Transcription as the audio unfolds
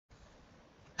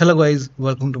Hello guys,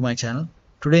 welcome to my channel.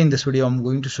 Today in this video I'm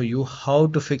going to show you how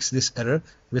to fix this error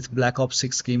with Black Ops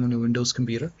 6 game on your Windows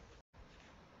computer.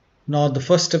 Now the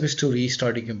first step is to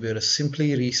restart your computer.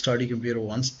 Simply restart your computer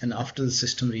once, and after the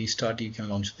system restart you can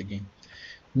launch the game.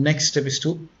 Next step is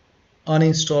to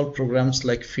uninstall programs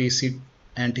like Faceit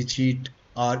Anticheat,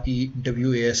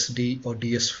 reWASD or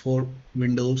DS4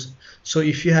 Windows. So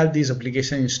if you have these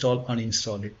applications installed,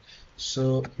 uninstall it.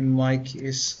 So in my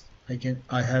case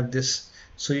I have this.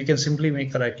 So you can simply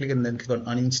make a right click and then click on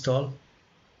uninstall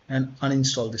and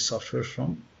uninstall this software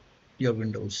from your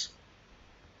Windows.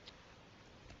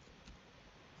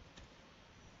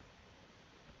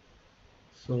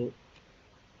 So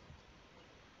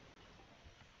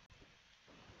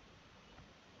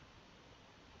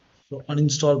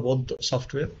uninstall both the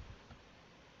software.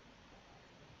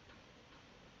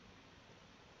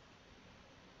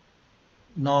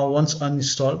 Now once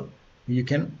uninstalled, you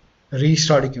can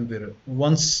restart your computer.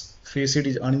 Once Faceit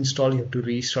is uninstalled, you have to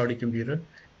restart your computer,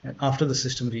 and after the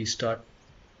system restart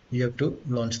you have to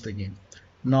launch the game.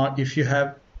 Now if you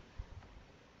have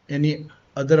any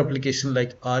other application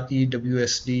like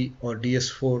reWASD or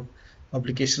DS4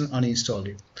 application, uninstall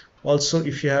it. Also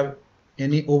if you have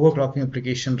any overclocking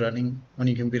application running on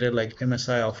your computer like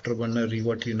MSI Afterburner,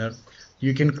 Riva,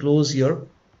 you can close your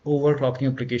overclocking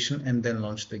application and then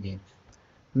launch the game.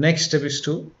 Next step is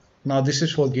now this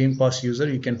is for Game Pass user.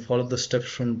 You can follow the steps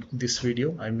from this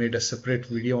video. I made a separate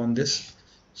video on this,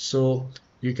 so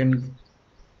you can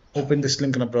open this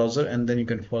link in a browser and then you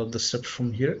can follow the steps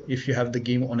from here if you have the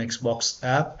game on Xbox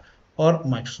app or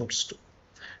Microsoft Store.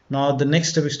 Now the next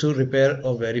step is to repair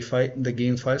or verify the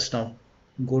game files. Now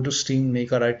go to Steam,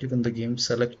 make a right click on the game,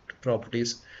 select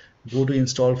properties, go to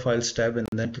install files tab and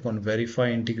then click on verify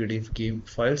integrity of game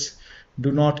files.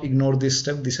 Do not ignore this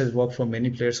step. This has worked for many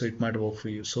players, so it might work for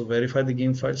you. So verify the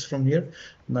game files from here.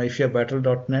 Now if you have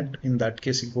battle.net, in that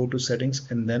case you go to settings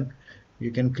and then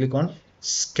you can click on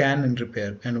scan and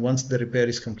repair, and once the repair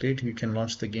is complete you can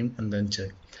launch the game and then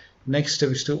check. Next step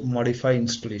is to modify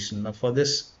installation. Now for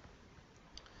this,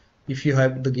 if you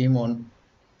have the game on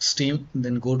Steam,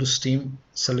 then go to Steam,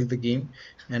 select the game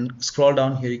and scroll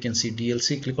down. Here you can see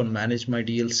DLC, click on manage my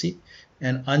DLC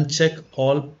and uncheck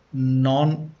all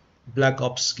non Black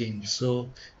Ops games. So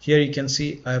here you can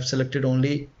see I have selected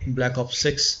only Black Ops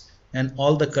 6 and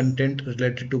all the content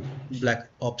related to Black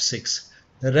Ops 6.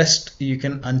 The rest you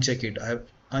can uncheck it. I have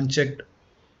unchecked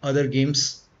other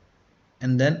games,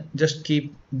 and then just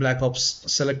keep Black Ops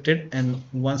selected, and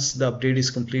once the update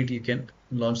is complete you can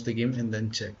launch the game and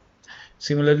then check.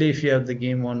 Similarly, if you have the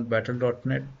game on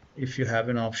battle.net, if you have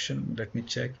an option, let me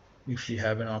check if you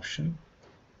have an option,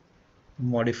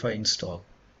 modify install,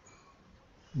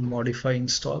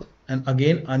 and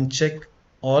again uncheck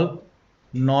all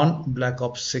non-Black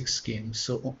Ops 6 games.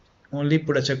 So only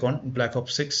put a check on Black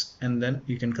Ops 6 and then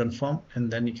you can confirm, and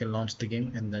then you can launch the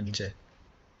game and then check.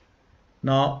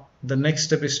 Now the next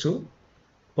step is to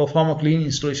perform a clean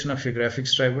installation of your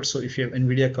graphics driver. So if you have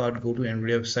NVIDIA card, go to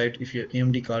NVIDIA website. If you have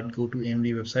AMD card, go to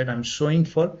AMD website. I'm showing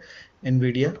for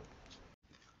NVIDIA.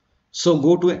 So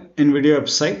go to NVIDIA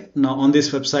website. Now on this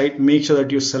website, make sure that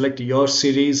you select your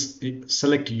series,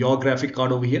 select your graphic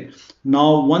card over here.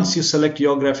 Now once you select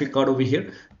your graphic card over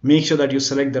here, make sure that you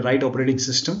select the right operating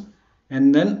system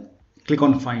and then click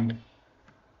on find.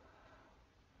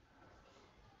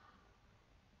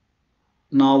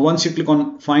 Now once you click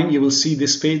on find, you will see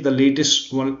this page. The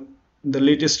latest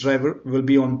driver will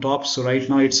be on top. So right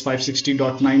now it's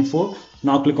 560.94.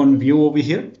 Now click on view over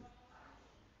here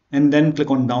and then click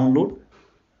on download,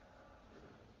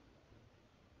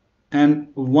 and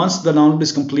once the download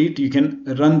is complete you can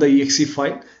run the exe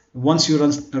file. Once you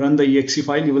run the exe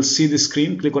file, you will see this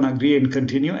screen. Click on agree and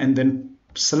continue and then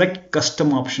select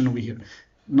custom option over here.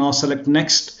 Now select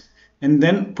next and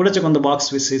then put a check on the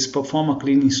box which says perform a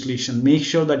clean installation. Make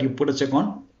sure that you put a check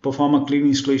on perform a clean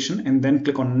installation and then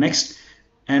click on next,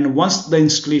 and once the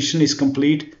installation is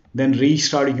complete then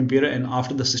restart your computer, and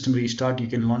after the system restart you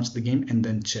can launch the game and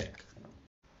then check.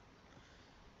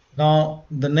 Now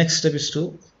the next step is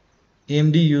to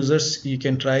AMD users, you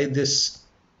can try this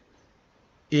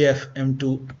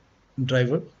AFMF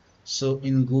driver. So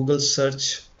in Google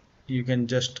search, you can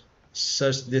just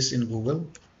search this in Google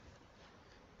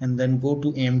and then go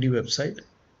to AMD website,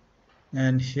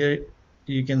 and here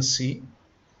you can see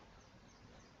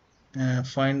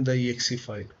find the exe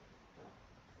file.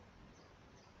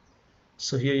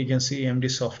 So here you can see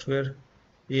AMD software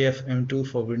AFMF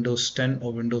for Windows 10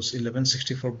 or Windows 11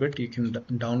 64-bit. You can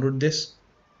download this,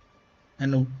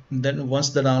 and then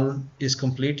once the download is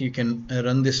complete you can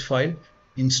run this file,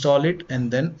 install it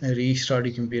and then restart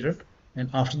your computer and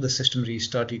after the system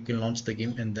restart you can launch the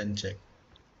game and then check.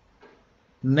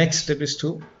 Next step is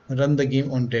to run the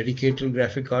game on dedicated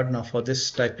graphic card. Now for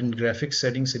this, type in graphics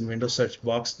settings in Windows search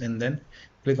box and then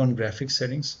click on graphics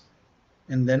settings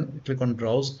and then click on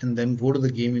browse and then go to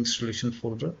the game installation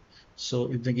folder.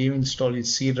 So if the game install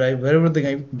is C drive, wherever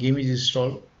the game is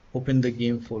installed, open the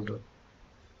game folder.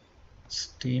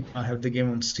 Steam, I have the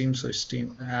game on Steam, so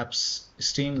Steam apps,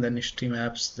 Steam, then Steam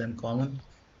apps, then common,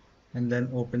 and then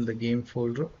open the game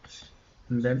folder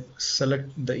and then select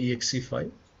the exe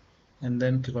file and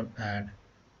then click on add.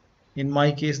 In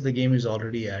my case, the game is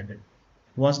already added.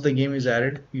 Once the game is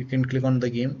added, you can click on the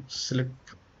game,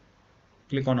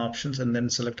 click on options and then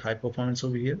select high performance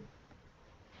over here,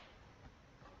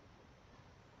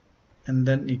 and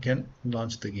then you can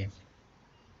launch the game.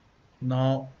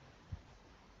 Now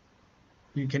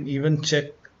you can even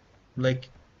check like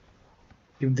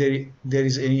if there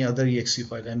is any other exe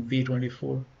file,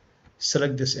 mp24,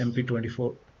 select this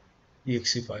mp24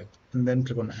 exe file and then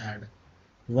click on add.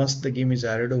 Once the game is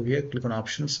added over here, click on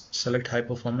options, select high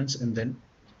performance and then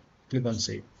click on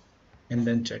save and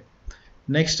then check.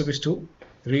 Next step is to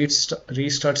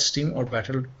restart Steam or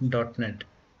battle.net.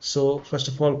 So first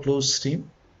of all, close Steam.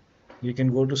 You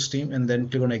can go to Steam and then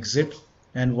click on exit,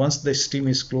 and once the Steam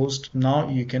is closed, now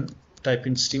you can type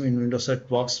in Steam in Windows search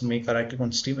box, make a right click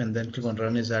on Steam and then click on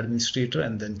run as administrator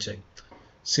and then check.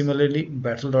 Similarly,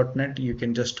 battle.net, you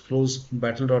can just close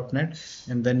battle.net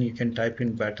and then you can type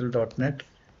in battle.net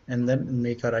and then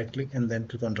make a right click and then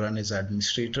click on run as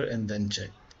administrator and then check.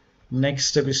 Next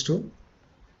step is to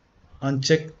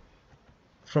uncheck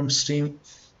from Steam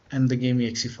and the game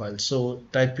exe file. So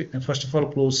type it, first of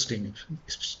all, close Steam.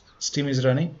 Steam is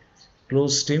running,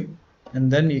 close Steam,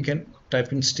 and then you can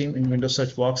type in Steam in Windows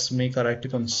search box, make a right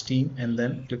click on Steam and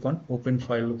then click on open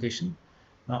file location.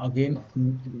 Now again,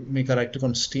 make a right click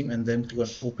on Steam and then click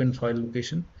on open file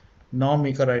location. Now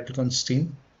make a right click on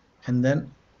Steam and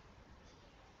then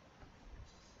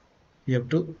you have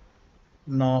to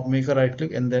now make a right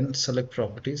click and then select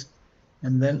properties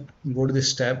and then go to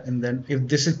this tab, and then if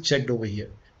this is checked over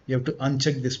here, you have to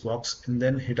uncheck this box and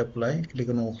then hit apply, click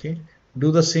on OK. Do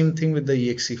the same thing with the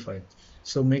exe file.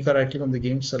 So make a right click on the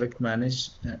game, select manage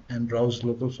and browse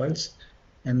local files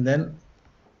and then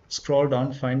scroll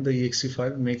down, find the exe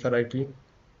file, make a right click,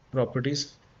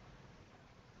 properties.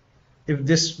 If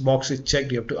this box is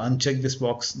checked, you have to uncheck this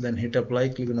box, then hit apply,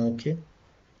 click on OK.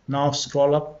 Now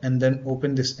scroll up and then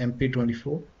open this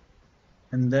mp24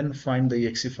 and then find the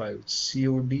exe file,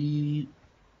 cod,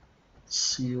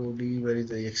 where is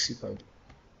the exe file?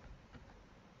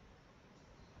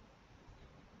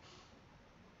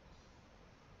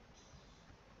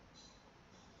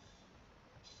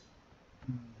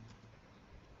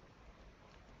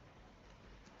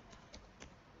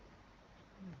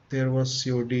 There was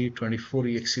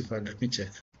cod24 exe file, let me check.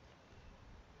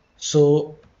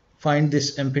 So find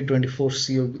this mp24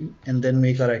 cod and then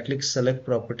make a right click, select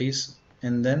properties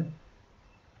and then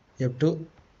you have to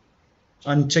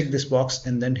uncheck this box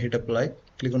and then hit apply,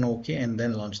 click on OK and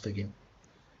then launch the game.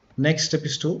 Next step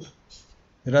is to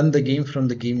run the game from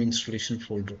the game installation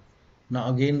folder. Now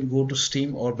again, go to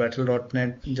Steam or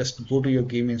battle.net, just go to your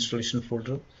game installation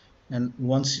folder, and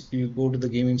once you go to the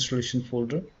game installation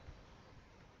folder,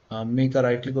 make a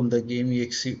right click on the game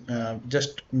exe,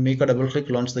 just make a double click,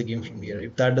 launch the game from here.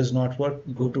 If that does not work,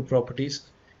 go to properties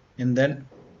and then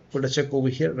put a check over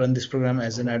here, run this program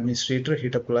as an administrator,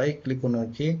 hit apply, click on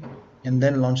OK and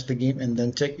then launch the game and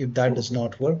then check. If that does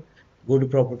not work, go to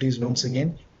properties once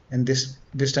again and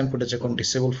this time put a check on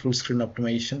disable full screen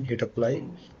optimization, hit apply,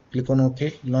 click on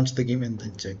OK, launch the game and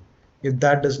then check. If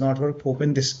that does not work,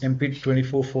 open this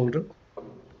mp24 folder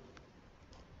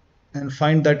and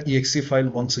find that exe file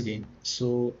once again.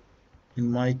 So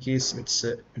in my case, it's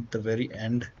at the very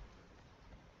end.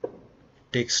 It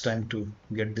takes time to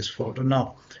get this folder.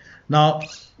 Now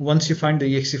once you find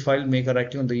the exe file, make a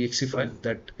right click on the exe file,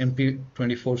 that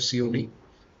mp24 cod,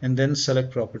 and then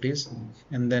select properties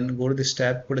and then go to this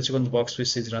tab, put a check on the box which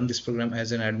says run this program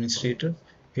as an administrator,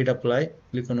 hit apply,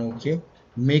 click on OK,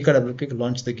 make a double click,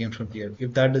 launch the game from here.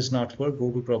 If that does not work,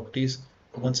 go to properties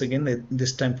once again,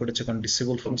 this time put a check on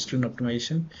disable full screen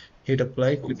optimization, hit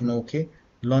apply, click on OK,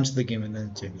 launch the game and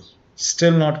then check.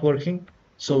 Still not working.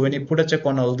 So when you put a check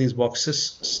on all these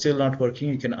boxes, still not working,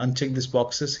 you can uncheck these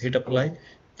boxes, hit apply,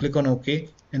 click on OK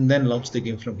and then launch the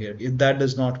game from here. If that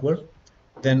does not work,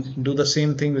 then do the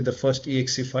same thing with the first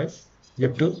exe file. You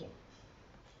have to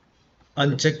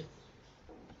uncheck,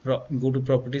 go to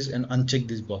properties and uncheck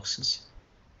these boxes,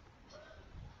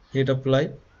 hit apply,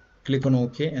 click on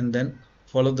OK and then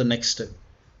follow the next step.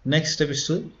 Next step is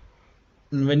to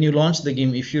when you launch the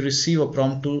game, if you receive a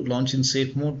prompt to launch in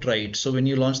safe mode, try it. So when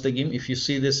you launch the game, if you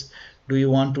see this, do you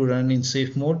want to run in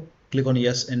safe mode, click on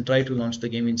yes and try to launch the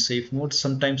game in safe mode.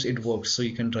 Sometimes it works, so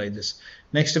you can try this.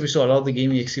 Next step is to allow the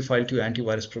game.exe file to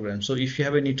antivirus program. So if you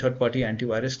have any third-party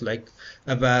antivirus like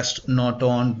Avast,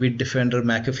 Norton, Bitdefender,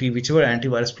 McAfee, whichever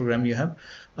antivirus program you have,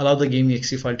 allow the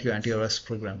game.exe file to antivirus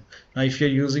program. Now if you're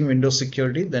using Windows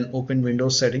security, then open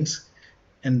Windows settings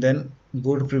and then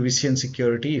go to privacy and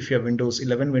security. If you have Windows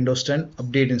 11, Windows 10,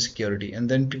 update in security, and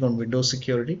then click on Windows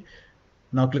security.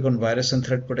 Now click on virus and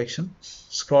threat protection.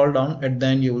 Scroll down, at the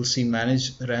end you will see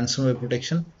manage ransomware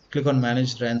protection. Click on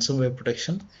manage ransomware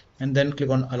protection and then click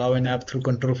on allow an app through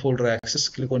control folder access.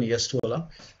 Click on yes to allow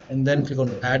and then click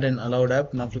on add an allowed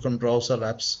app. Now click on browse all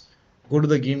apps. Go to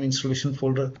the game installation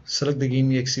folder, select the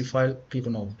game.exe file, click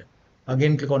on open.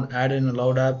 Again click on add an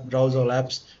allowed app, browse all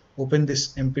apps, open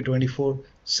this MP24,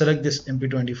 select this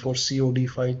MP24 COD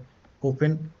file,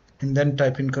 open, and then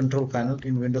type in control panel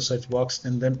in Windows search box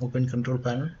and then open control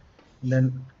panel. And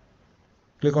then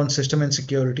click on system and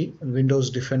security,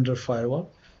 Windows Defender firewall.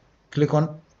 Click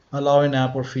on allow an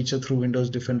app or feature through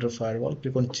Windows Defender firewall.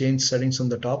 Click on change settings on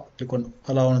the top. Click on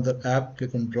allow another app.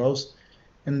 Click on browse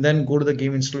and then go to the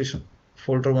game installation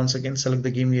folder once again. Select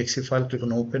the game.exe file. Click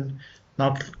on open.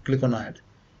 Now click on add.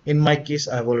 In my case,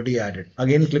 I have already added.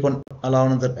 Again, click on allow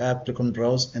another app. Click on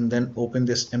browse and then open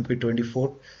this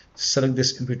MP24. Select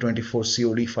this MP24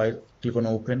 COD file. Click on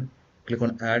open. Click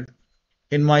on add.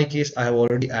 In my case, I have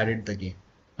already added the game.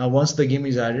 Now once the game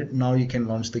is added, now you can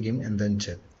launch the game and then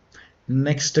check.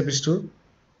 Next step is to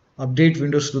update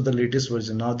Windows to the latest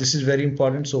version. Now this is very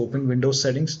important, so open Windows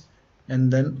settings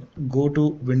and then go to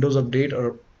Windows Update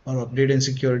or Update and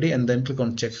Security and then click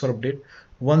on check for update.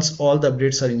 Once all the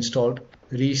updates are installed,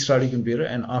 restart your computer,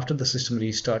 and after the system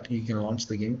restart you can launch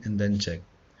the game and then check.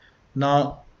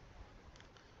 Now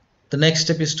the next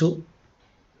step is to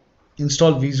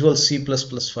install Visual C++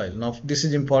 file. Now this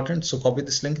is important, so copy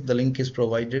this link. The link is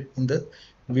provided in the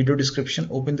video description.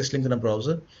 Open this link in a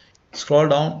browser, scroll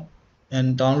down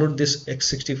and download this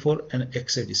x64 and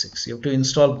x86. You have to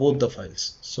install both the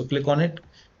files, so click on it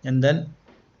and then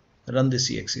run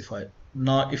this exe file.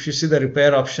 Now if you see the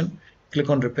repair option, click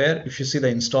on repair. If you see the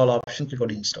install option, click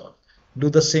on install. Do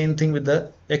the same thing with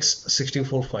the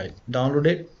x64 file. Download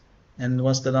it, and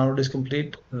once the download is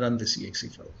complete, run this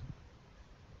exe file.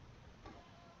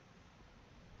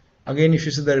 Again, if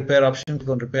you see the repair option, click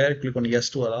on repair, click on yes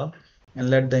to allow and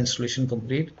let the installation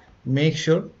complete. Make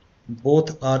sure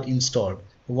both are installed.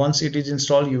 Once it is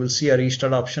installed, you will see a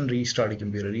restart option. Restart your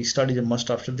computer. Restart is a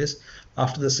must after this.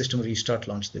 After the system restart,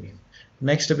 launch the game.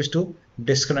 Next step is to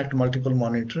disconnect multiple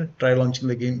monitor. Try launching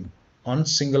the game on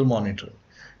single monitor.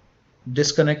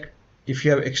 Disconnect if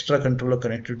you have extra controller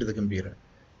connected to the computer.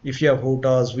 If you have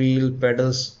HOTAS, wheel,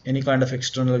 pedals, any kind of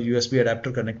external USB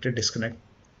adapter connected, disconnect.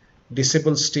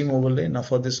 Disable Steam overlay. Now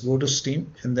for this, go to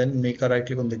Steam and then make a right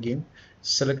click on the game.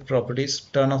 Select properties,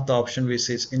 turn off the option which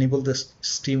says enable the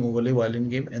Steam overlay while in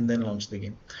game and then launch the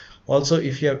game. Also,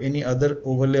 if you have any other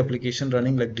overlay application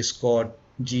running like Discord,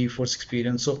 GeForce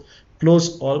Experience, so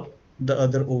close all the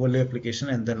other overlay application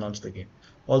and then launch the game.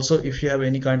 Also, if you have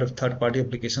any kind of third-party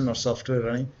application or software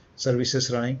running,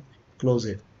 services running, close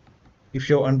it. If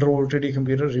you have undervolted your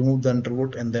computer, remove the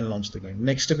undervolt and then launch the game.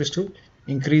 Next step is to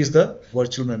increase the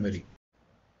virtual memory.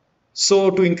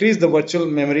 So to increase the virtual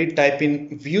memory, type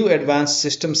in View Advanced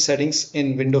System Settings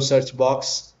in Windows search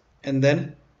box and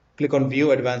then click on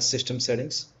View Advanced System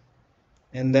Settings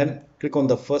and then click on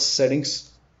the first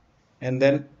settings and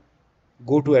then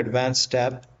go to Advanced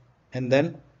tab and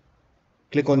then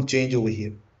click on Change over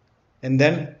here and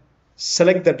then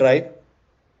select the drive.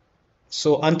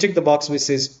 So uncheck the box which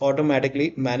says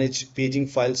automatically manage paging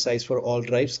file size for all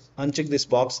drives. Uncheck this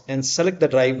box and select the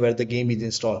drive where the game is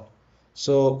installed.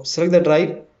 So select the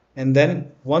drive and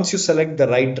then once you select the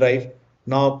right drive,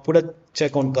 now put a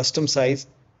check on custom size,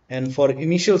 and for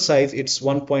initial size it's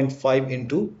 1.5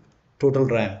 into total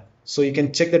RAM. So you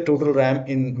can check the total RAM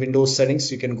in Windows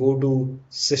settings. You can go to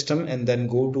system and then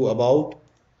go to about,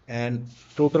 and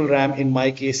total RAM in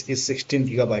my case is 16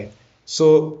 GB.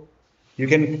 So you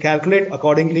can calculate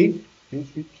accordingly.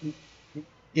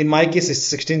 In my case it's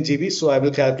 16 GB, so I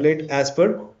will calculate as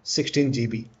per 16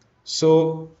 GB.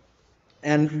 So,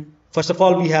 and first of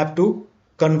all we have to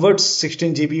convert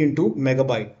 16 GB into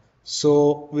megabyte.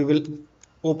 So we will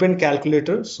open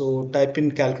calculator. So type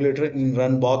in calculator in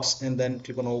run box and then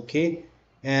click on OK,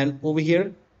 and over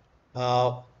here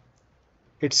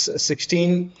it's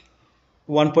 16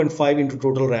 1.5 into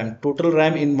total RAM. Total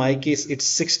RAM in my case it's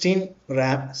 16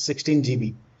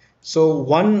 GB.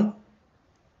 So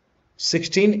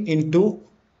 16 into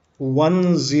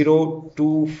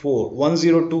 1024.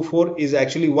 1024 is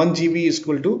actually 1 GB is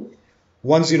equal to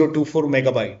 1024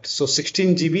 megabyte. So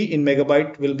 16 GB in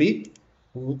megabyte will be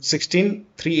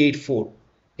 16384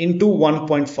 into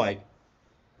 1.5.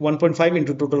 1.5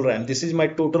 into total RAM. This is my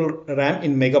total RAM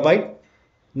in megabyte.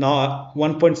 Now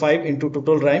 1.5 into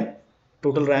total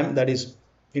RAM that is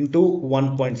into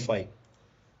 1.5.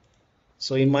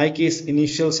 So in my case,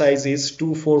 initial size is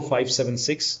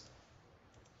 24576.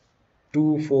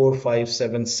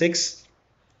 24576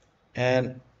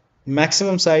 and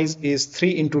maximum size is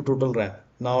 3 into total RAM.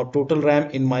 Now total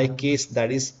RAM in my case that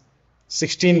is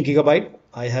 16 gigabyte.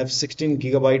 I have 16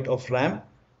 gigabyte of RAM.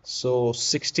 So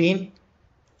 16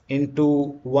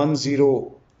 into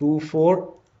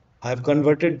 1024. I have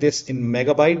converted this in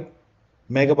megabyte.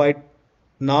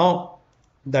 Now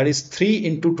that is 3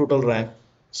 into total RAM.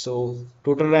 So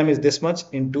total RAM is this much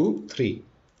into 3.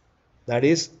 That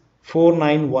is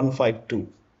 49152.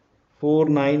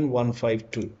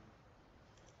 49152.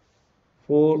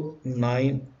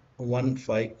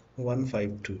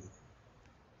 4915152.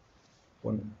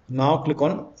 Now click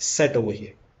on set over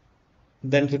here.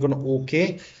 Then click on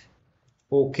OK.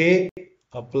 OK.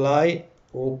 Apply.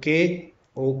 OK.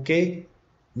 OK.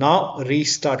 Now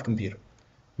restart computer.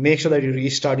 Make sure that you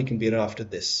restart your computer after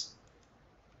this.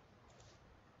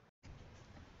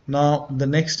 Now the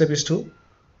next step is to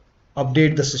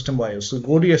update the system BIOS. So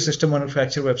go to your system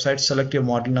manufacturer website, select your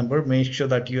model number, make sure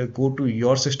that you go to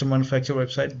your system manufacturer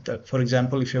website. For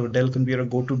example, if you have a Dell computer,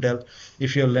 go to Dell.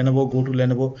 If you have Lenovo, go to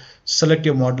Lenovo. Select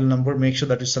your model number, make sure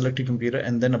that you select your computer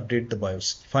and then update the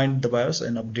BIOS. Find the BIOS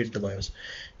and update the BIOS.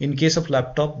 In case of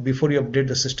laptop, before you update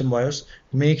the system BIOS,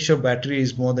 make sure battery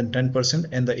is more than 10%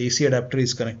 and the AC adapter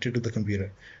is connected to the computer.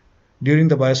 During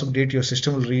the BIOS update, your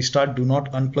system will restart. Do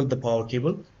not unplug the power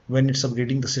cable when it's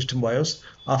updating the system BIOS.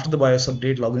 After the BIOS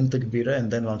update, log into the computer and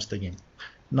then launch the game.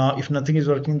 Now, if nothing is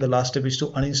working, the last step is to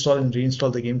uninstall and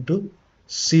reinstall the game to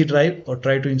C drive or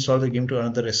try to install the game to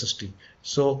another SSD.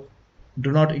 So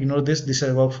do not ignore this. This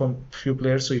has worked for few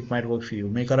players, so it might work for you.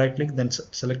 Make a right click, then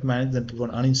select manage, then click on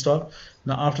uninstall.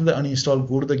 Now after the uninstall,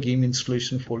 go to the game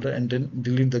installation folder and then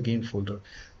delete the game folder.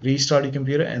 Restart your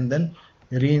computer and then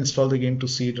reinstall the game to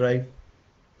C drive.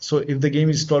 So if the game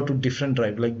is installed to different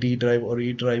drive like D drive or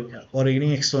E drive or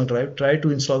any external drive, try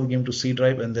to install the game to C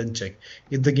drive and then check.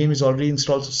 If the game is already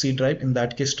installed to C drive, in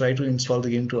that case try to install the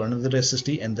game to another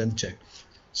SSD and then check.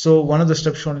 So one of the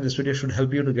steps shown in this video should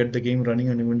help you to get the game running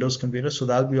on your Windows computer. So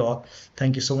that'll be all.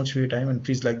 Thank you so much for your time and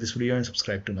please like this video and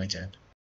subscribe to my channel.